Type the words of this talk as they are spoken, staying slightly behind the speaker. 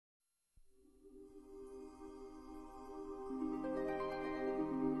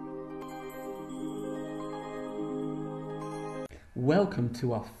Welcome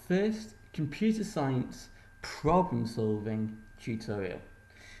to our first computer science problem solving tutorial.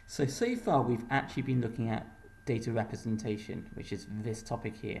 So far we've actually been looking at data representation, which is this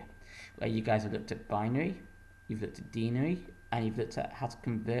topic here, where you guys have looked at binary, you've looked at denary, and you've looked at how to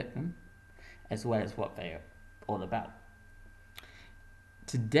convert them, as well as what they're all about.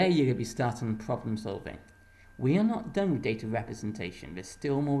 Today you're going to be starting on problem solving. We are not done with data representation, there's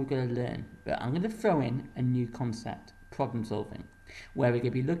still more we're going to learn, but I'm going to throw in a new concept, problem solving, where we're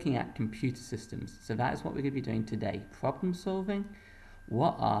going to be looking at computer systems. So that is what we're going to be doing today, problem solving.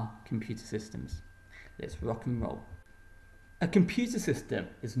 What are computer systems? Let's rock and roll. A computer system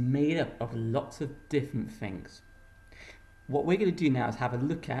is made up of lots of different things. What we're going to do now is have a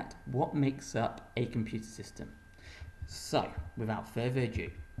look at what makes up a computer system. So, without further ado,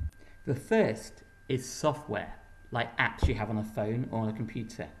 the first is software, like apps you have on a phone or on a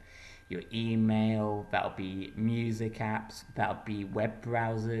computer. Your email, that'll be music apps, that'll be web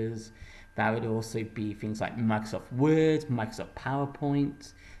browsers, that would also be things like Microsoft Word, Microsoft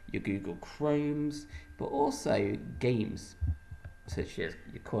PowerPoint, your Google Chromes, but also games such as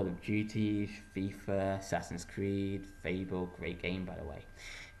your Call of Duty, FIFA, Assassin's Creed, Fable, great game by the way.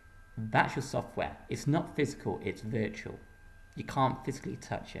 That's your software. It's not physical, it's virtual. You can't physically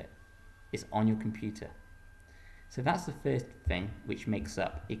touch it. It's on your computer. So that's the first thing which makes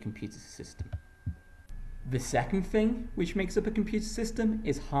up a computer system. The second thing which makes up a computer system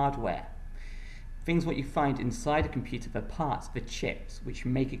is hardware. Things what you find inside a computer, the parts, the chips, which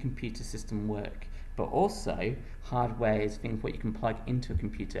make a computer system work. But also, hardware is things what you can plug into a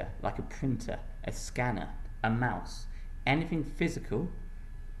computer, like a printer, a scanner, a mouse, anything physical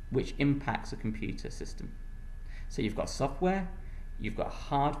which impacts a computer system. So you've got software, you've got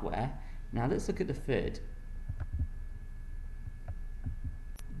hardware. Now let's look at the third.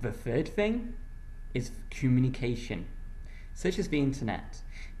 The third thing is communication, such as the internet.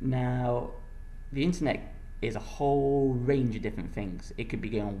 Now, the internet is a whole range of different things. It could be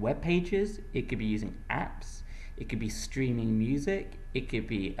going on web pages, it could be using apps, it could be streaming music, it could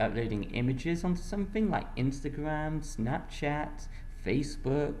be uploading images onto something like Instagram, Snapchat,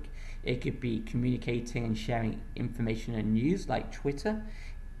 Facebook. It could be communicating and sharing information and news like Twitter.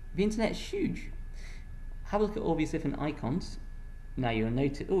 The internet is huge. Have a look at all these different icons. Now you'll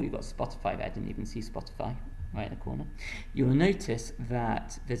notice, oh, you've got Spotify there, I didn't even see Spotify, right in the corner. You'll notice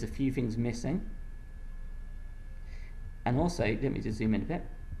that there's a few things missing. And also, let me just zoom in a bit.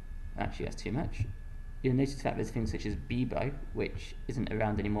 Actually, that's too much. You'll notice that there's things such as Bebo, which isn't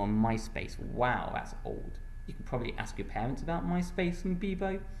around anymore, MySpace. Wow, that's old. You can probably ask your parents about MySpace and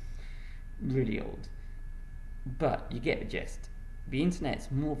Bebo. Really old. But you get the gist. The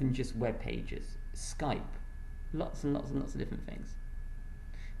internet's more than just web pages. Skype. Lots and lots and lots of different things.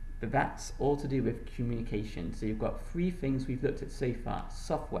 But that's all to do with communication. So you've got three things we've looked at so far.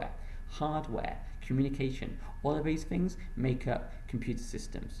 Software, hardware, communication. All of these things make up computer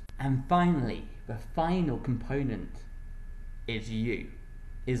systems. And finally, the final component is you,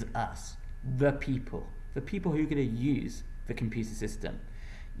 is us, the people who are going to use the computer system.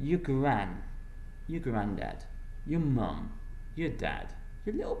 Your gran, your granddad, your mum, your dad,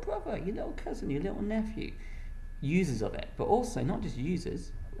 your little brother, your little cousin, your little nephew, users of it, but also not just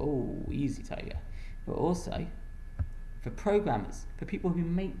users, oh, easy tell you, but also for programmers, for people who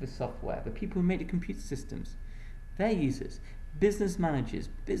make the software, the people who make the computer systems, they're users. Business managers,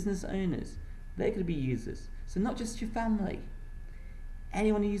 business owners, they're going to be users. So not just your family,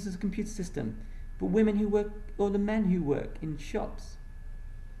 anyone who uses a computer system, but women who work, or the men who work in shops.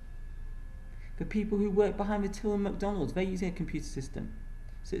 The people who work behind the till in McDonald's, they're using a computer system.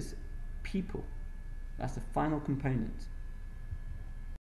 So it's people. That's the final component.